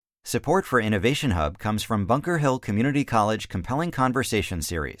Support for Innovation Hub comes from Bunker Hill Community College Compelling Conversation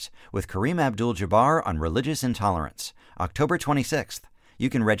Series with Kareem Abdul-Jabbar on religious intolerance, October 26th. You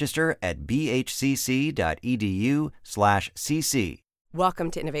can register at bhcc.edu/cc.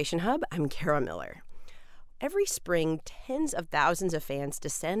 Welcome to Innovation Hub. I'm Kara Miller. Every spring, tens of thousands of fans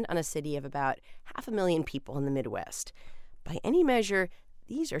descend on a city of about 500,000 people in the Midwest. By any measure,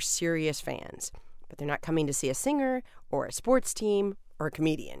 these are serious fans, but they're not coming to see a singer or a sports team or a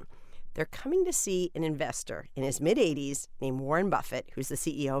comedian. They're coming to see an investor in his mid-80s named Warren Buffett, who's the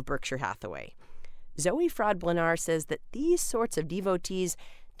CEO of Berkshire Hathaway. Zoe Fraud-Blenar says that these sorts of devotees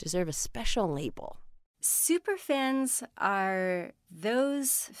deserve a special label. Superfans are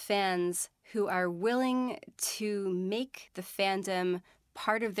those fans who are willing to make the fandom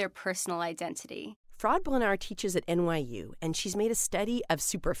part of their personal identity. Fraud-Blenar teaches at NYU, and she's made a study of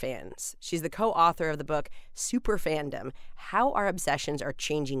superfans. She's the co-author of the book Superfandom: How Our Obsessions Are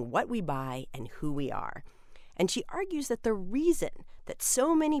Changing What We Buy and Who We Are. And she argues that the reason that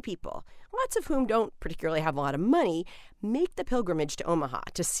so many people, lots of whom don't particularly have a lot of money, make the pilgrimage to Omaha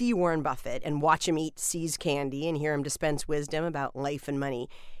to see Warren Buffett and watch him eat See's candy and hear him dispense wisdom about life and money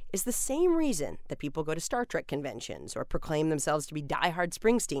is the same reason that people go to Star Trek conventions or proclaim themselves to be diehard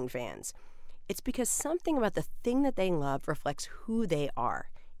Springsteen fans. It's because something about the thing that they love reflects who they are.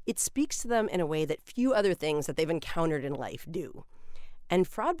 It speaks to them in a way that few other things that they've encountered in life do. And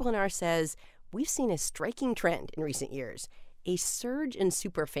Fraud-Blenar says we've seen a striking trend in recent years, a surge in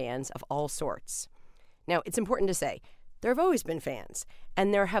superfans of all sorts. Now, it's important to say, there have always been fans,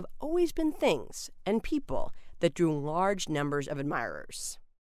 and there have always been things and people that drew large numbers of admirers.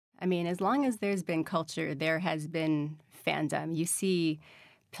 I mean, as long as there's been culture, there has been fandom. You see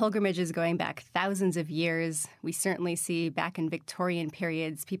pilgrimages going back thousands of years. We certainly see back in Victorian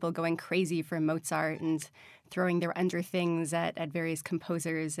periods people going crazy for Mozart and throwing their underthings at various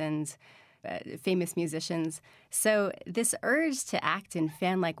composers and famous musicians. So this urge to act in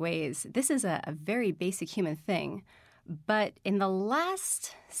fan-like ways, this is a very basic human thing. But in the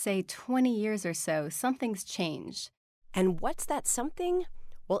last, say, 20 years or so, something's changed. And what's that something?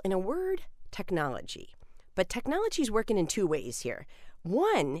 Well, in a word, technology. But technology's working in two ways here.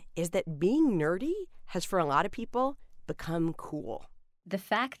 One is that being nerdy has, for a lot of people, become cool. The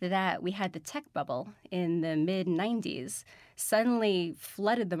fact that we had the tech bubble in the mid-90s suddenly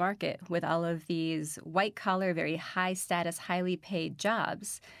flooded the market with all of these white-collar, very high-status, highly paid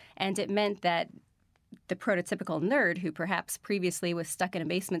jobs. And it meant that the prototypical nerd who perhaps previously was stuck in a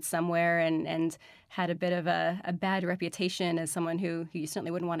basement somewhere and had a bit of a bad reputation as someone who you certainly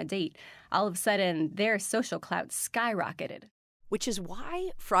wouldn't want to date, all of a sudden their social clout skyrocketed. Which is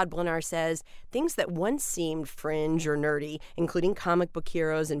why Fraud-Blenar says things that once seemed fringe or nerdy, including comic book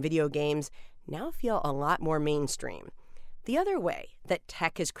heroes and video games, now feel a lot more mainstream. The other way that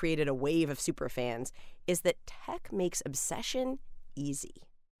tech has created a wave of superfans is that tech makes obsession easy.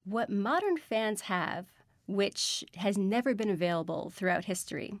 What modern fans have, which has never been available throughout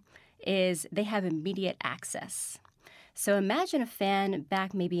history, is they have immediate access. So imagine a fan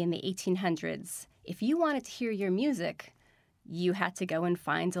back maybe in the 1800s. If you wanted to hear your music, you had to go and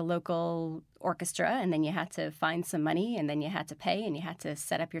find a local orchestra, and then you had to find some money, and then you had to pay, and you had to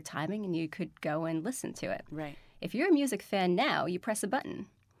set up your timing, and you could go and listen to it. Right. If you're a music fan now, you press a button.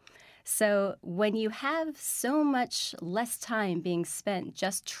 So when you have so much less time being spent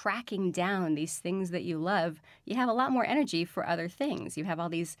just tracking down these things that you love, you have a lot more energy for other things. You have all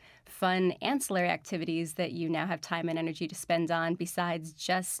these fun ancillary activities that you now have time and energy to spend on besides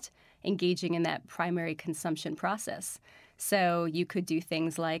just engaging in that primary consumption process. So you could do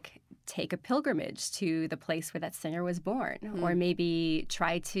things like take a pilgrimage to the place where that singer was born, or maybe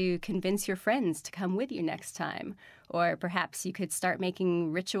try to convince your friends to come with you next time. Or perhaps you could start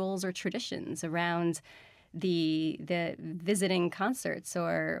making rituals or traditions around the visiting concerts,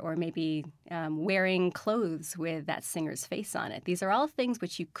 or maybe wearing clothes with that singer's face on it. These are all things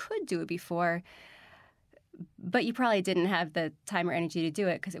which you could do before, but you probably didn't have the time or energy to do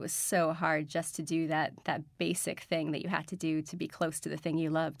it because it was so hard just to do that basic thing that you had to do to be close to the thing you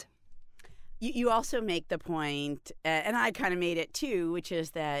loved. You also make the point, and I kind of made it too, which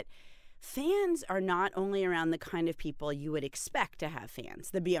is that fans are not only around the kind of people you would expect to have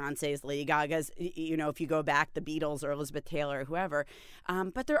fans, the Beyoncés, Lady Gagas, you know, if you go back, the Beatles or Elizabeth Taylor or whoever,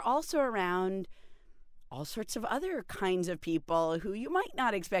 but they're also around all sorts of other kinds of people who you might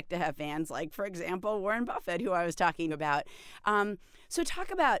not expect to have fans, like, for example, Warren Buffett, who I was talking about. So talk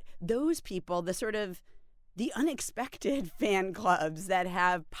about those people, the unexpected fan clubs that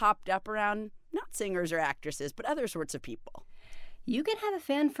have popped up around not singers or actresses, but other sorts of people. You can have a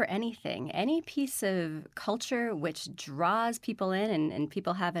fan for anything. Any piece of culture which draws people in and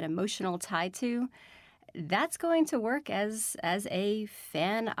people have an emotional tie to, that's going to work as a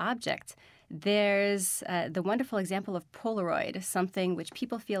fan object. There's the wonderful example of Polaroid, something which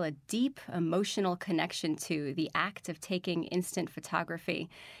people feel a deep emotional connection to, the act of taking instant photography.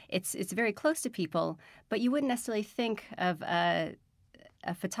 It's very close to people, but you wouldn't necessarily think of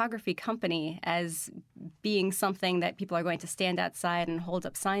a photography company as being something that people are going to stand outside and hold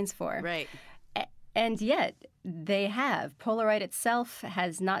up signs for. Right. And yet they have. Polaroid itself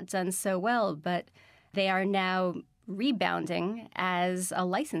has not done so well, but they are now rebounding as a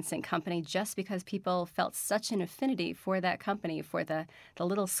licensing company just because people felt such an affinity for that company, for the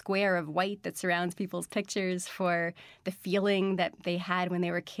little square of white that surrounds people's pictures, for the feeling that they had when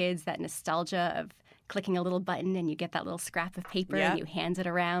they were kids, that nostalgia of clicking a little button and you get that little scrap of paper and you hand it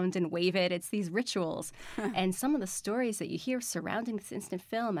around and wave it. It's these rituals. And some of the stories that you hear surrounding this instant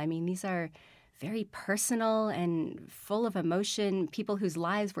film, I mean, these are very personal and full of emotion, people whose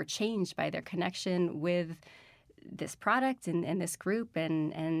lives were changed by their connection with this product and this group,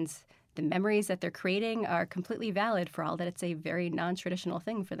 and the memories that they're creating are completely valid for all that it's a very non-traditional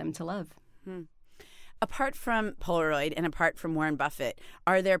thing for them to love. Apart from Polaroid and apart from Warren Buffett,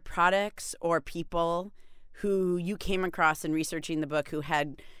 are there products or people who you came across in researching the book who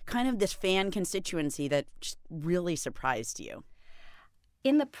had kind of this fan constituency that just really surprised you?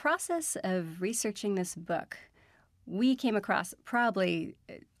 In the process of researching this book, we came across probably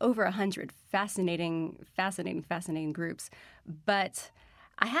over 100 fascinating groups. But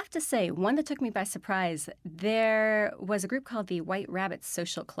I have to say, one that took me by surprise, there was a group called the White Rabbit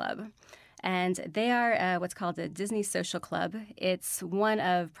Social Club. And they are what's called a Disney social club. It's one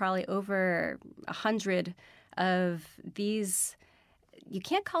of probably over 100 of these, you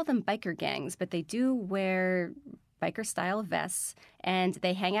can't call them biker gangs, but they do wear biker-style vests, and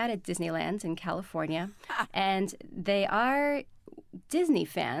they hang out at Disneyland in California. And they are Disney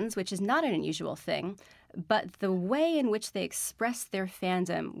fans, which is not an unusual thing, but the way in which they expressed their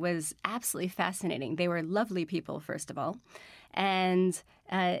fandom was absolutely fascinating. They were lovely people, first of all. And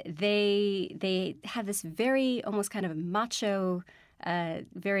they have this very almost kind of macho,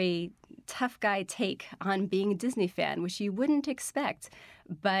 very tough guy take on being a Disney fan, which you wouldn't expect.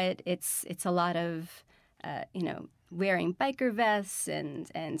 But it's a lot of wearing biker vests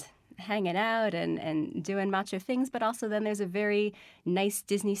and hanging out and doing macho things, but also then there's a very nice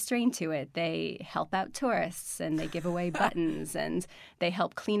Disney strain to it. They help out tourists and they give away buttons and they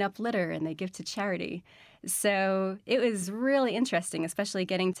help clean up litter and they give to charity. So it was really interesting, especially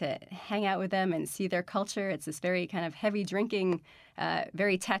getting to hang out with them and see their culture. It's this very kind of heavy drinking,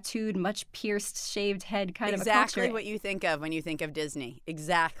 very tattooed, much pierced, shaved head kind of a culture. Exactly what you think of when you think of Disney.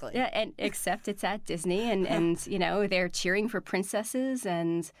 Exactly. Yeah, and except it's at Disney and they're cheering for princesses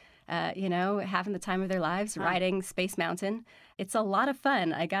and having the time of their lives, riding Space Mountain. It's a lot of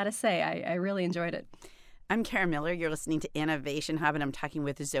fun, I gotta say. I really enjoyed it. I'm Kara Miller. You're listening to Innovation Hub, and I'm talking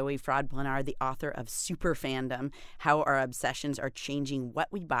with Zoe Fraud-Blanard, the author of Super Fandom, How Our Obsessions Are Changing What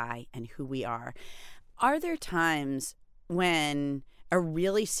We Buy and Who We Are. Are there times when a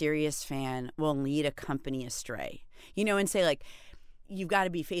really serious fan will lead a company astray? And say, like, you've got to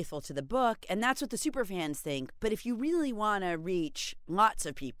be faithful to the book, and that's what the super fans think. But if you really want to reach lots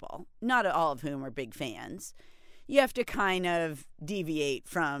of people, not all of whom are big fans, you have to kind of deviate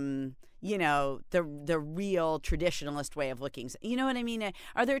from the real traditionalist way of looking. You know what I mean?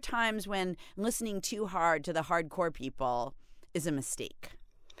 Are there times when listening too hard to the hardcore people is a mistake?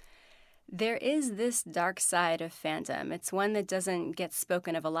 There is this dark side of fandom. It's one that doesn't get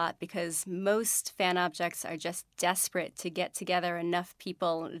spoken of a lot because most fan objects are just desperate to get together enough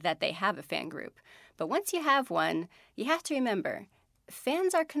people that they have a fan group. But once you have one, you have to remember,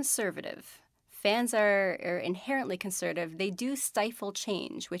 fans are conservative. Fans are inherently conservative. They do stifle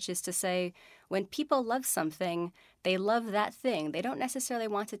change, which is to say, when people love something, they love that thing. They don't necessarily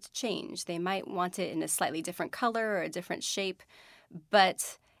want it to change. They might want it in a slightly different color or a different shape.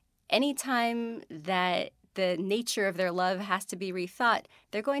 But anytime that the nature of their love has to be rethought,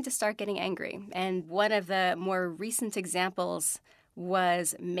 they're going to start getting angry. And one of the more recent examples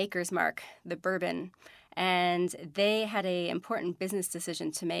was Maker's Mark, the bourbon. And they had an important business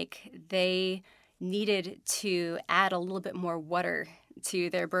decision to make. They needed to add a little bit more water to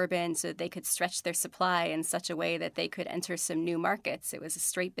their bourbon so that they could stretch their supply in such a way that they could enter some new markets. It was a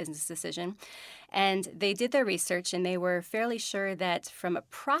straight business decision. And they did their research, and they were fairly sure that from a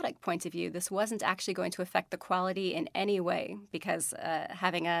product point of view, this wasn't actually going to affect the quality in any way because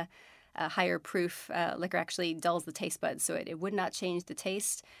having a higher proof liquor actually dulls the taste buds, so it would not change the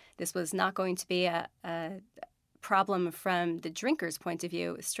taste. This was not going to be a problem from the drinker's point of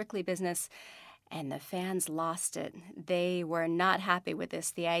view, strictly business. And the fans lost it. They were not happy with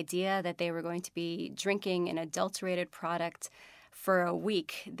this. The idea that they were going to be drinking an adulterated product for a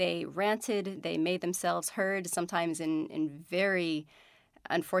week. They ranted. They made themselves heard, sometimes in very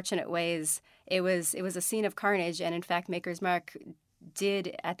unfortunate ways. It was a scene of carnage. And in fact, Maker's Mark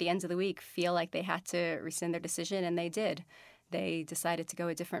did, at the end of the week, feel like they had to rescind their decision, and they did. They decided to go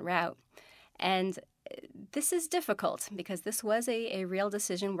a different route. And this is difficult because this was a real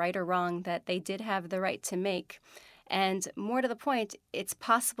decision, right or wrong, that they did have the right to make. And more to the point, it's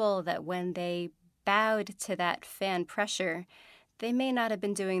possible that when they bowed to that fan pressure, they may not have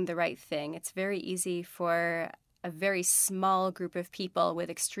been doing the right thing. It's very easy for a very small group of people with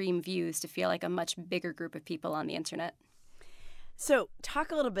extreme views to feel like a much bigger group of people on the internet. So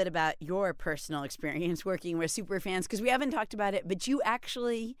talk a little bit about your personal experience working with superfans, because we haven't talked about it, but you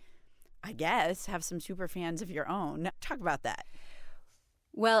actually, I guess, have some superfans of your own. Talk about that.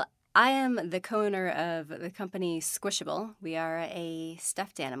 Well, I am the co-owner of the company Squishable. We are a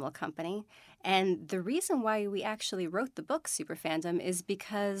stuffed animal company. And the reason why we actually wrote the book Superfandom is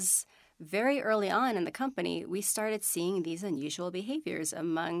because very early on in the company, we started seeing these unusual behaviors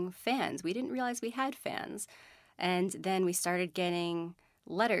among fans. We didn't realize we had fans. And then we started getting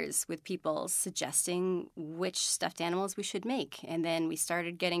letters with people suggesting which stuffed animals we should make. And then we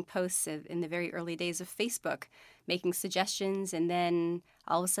started getting posts in the very early days of Facebook making suggestions. And then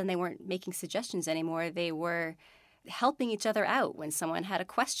all of a sudden they weren't making suggestions anymore. They were helping each other out when someone had a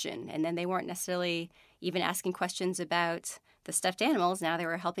question. And then they weren't necessarily even asking questions about the stuffed animals. Now they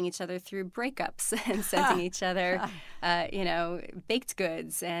were helping each other through breakups and sending each other, baked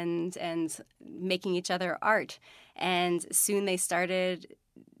goods and making each other art. And soon they started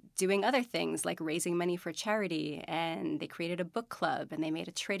doing other things like raising money for charity, and they created a book club, and they made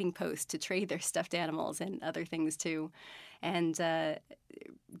a trading post to trade their stuffed animals and other things too. And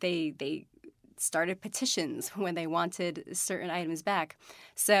they started petitions when they wanted certain items back.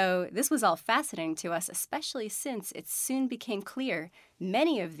 So this was all fascinating to us, especially since it soon became clear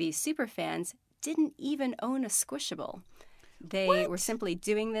many of these superfans didn't even own a Squishable. They were simply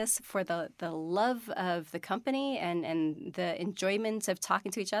doing this for the love of the company and the enjoyment of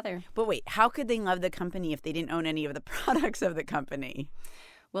talking to each other. But wait, how could they love the company if they didn't own any of the products of the company?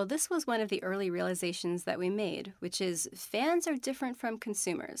 Well, this was one of the early realizations that we made, which is fans are different from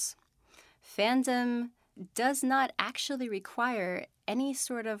consumers. Fandom does not actually require any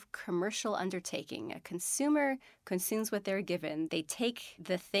sort of commercial undertaking. A consumer consumes what they're given. They take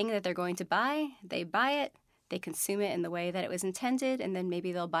the thing that they're going to buy, they buy it, they consume it in the way that it was intended, and then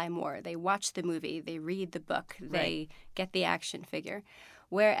maybe they'll buy more. They watch the movie, they read the book, they get the action figure.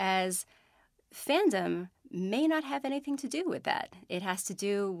 Whereas fandom may not have anything to do with that. It has to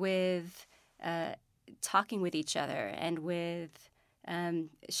do with talking with each other and with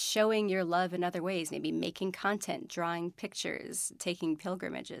showing your love in other ways, maybe making content, drawing pictures, taking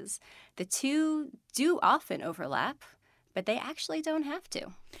pilgrimages. The two do often overlap, but they actually don't have to.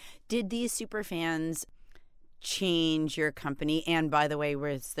 Did these superfans change your company? And by the way,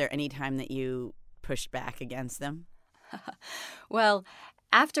 was there any time that you pushed back against them? Well,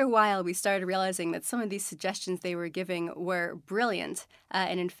 after a while, we started realizing that some of these suggestions they were giving were brilliant.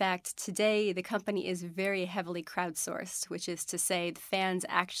 And in fact, today, the company is very heavily crowdsourced, which is to say the fans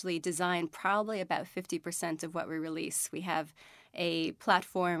actually design probably about 50% of what we release. We have a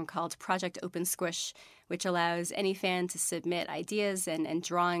platform called Project Open Squish, which allows any fan to submit ideas and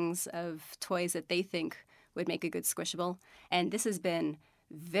drawings of toys that they think would make a good Squishable. And this has been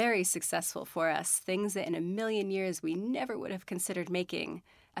very successful for us, things that in a million years we never would have considered making.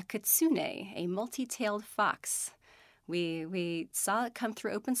 A kitsune, a multi-tailed fox. We saw it come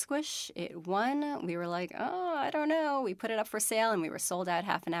through Open Squish. It won. We were like, oh, I don't know. We put it up for sale, and we were sold out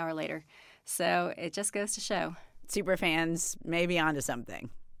half an hour later. So it just goes to show. Superfans may be onto something.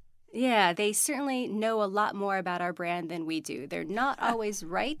 Yeah, they certainly know a lot more about our brand than we do. They're not always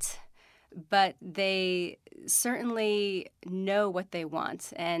right, but they certainly know what they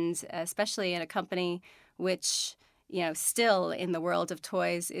want. And especially in a company which, still in the world of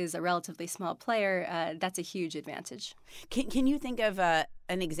toys is a relatively small player, that's a huge advantage. Can you think of an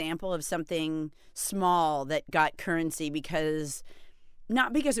example of something small that got currency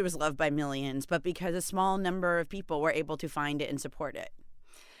not because it was loved by millions, but because a small number of people were able to find it and support it?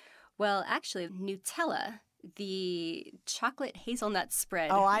 Well, actually, Nutella, the chocolate hazelnut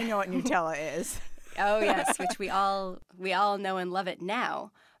spread. Oh, I know what Nutella is. Oh, yes, which we all know and love it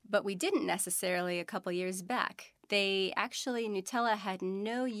now. But we didn't necessarily a couple years back. Nutella had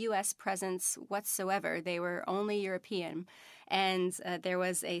no U.S. presence whatsoever. They were only European. And there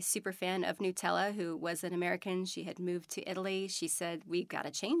was a super fan of Nutella who was an American. She had moved to Italy. She said, we've got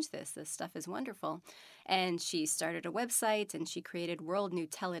to change this. This stuff is wonderful. And she started a website and she created World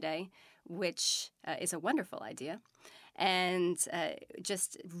Nutella Day, which is a wonderful idea. And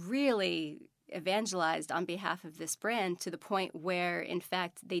just really evangelized on behalf of this brand to the point where, in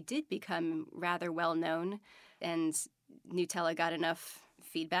fact, they did become rather well known. And Nutella got enough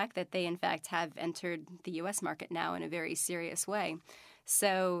feedback that they, in fact, have entered the U.S. market now in a very serious way.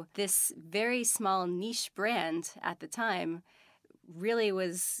 So this very small niche brand at the time really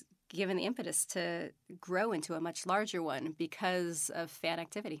was given the impetus to grow into a much larger one because of fan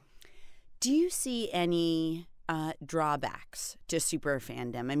activity. Do you see any drawbacks to super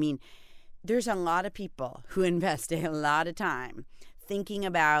fandom? I mean, there's a lot of people who invest a lot of time thinking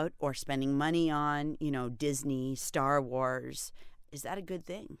about or spending money on, Disney, Star Wars. Is that a good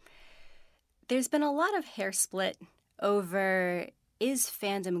thing? There's been a lot of hair split over, is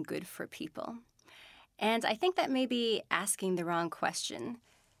fandom good for people? And I think that may be asking the wrong question.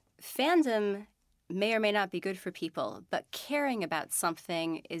 Fandom may or may not be good for people, but caring about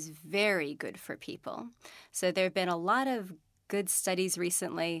something is very good for people. So there have been a lot of good studies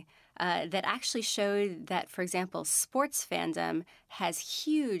recently that actually showed that, for example, sports fandom has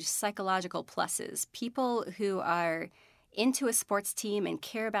huge psychological pluses. People who are into a sports team and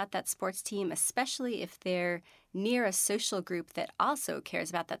care about that sports team, especially if they're near a social group that also cares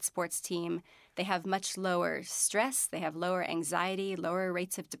about that sports team, they have much lower stress, they have lower anxiety, lower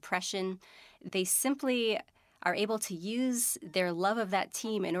rates of depression. They simply are able to use their love of that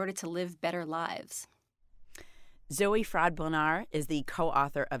team in order to live better lives. Zoe Frad-Bonar is the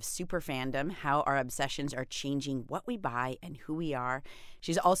co-author of Super Fandom, How Our Obsessions Are Changing What We Buy and Who We Are.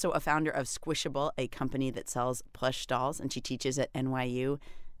 She's also a founder of Squishable, a company that sells plush dolls, and she teaches at NYU.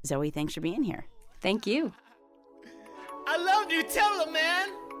 Zoe, thanks for being here. Thank you. I love Nutella, man.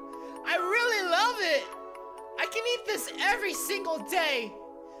 I really love it. I can eat this every single day.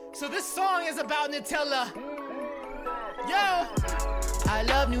 So this song is about Nutella. Yo! I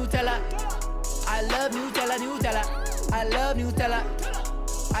love Nutella. I love Nutella, Nutella. I love Nutella.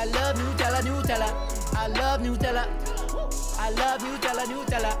 I love Nutella, Nutella. I love Nutella. I love Nutella,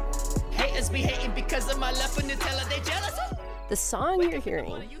 Nutella. Haters be hating because of my love for Nutella. They jealous. The song you're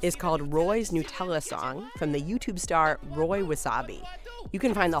hearing is called Roy's Nutella Song from the YouTube star Roy Wasabi. You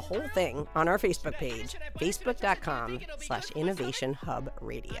can find the whole thing on our Facebook page,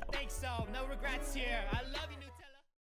 facebook.com/innovationhubradio. No regrets here. I love you, Nutella.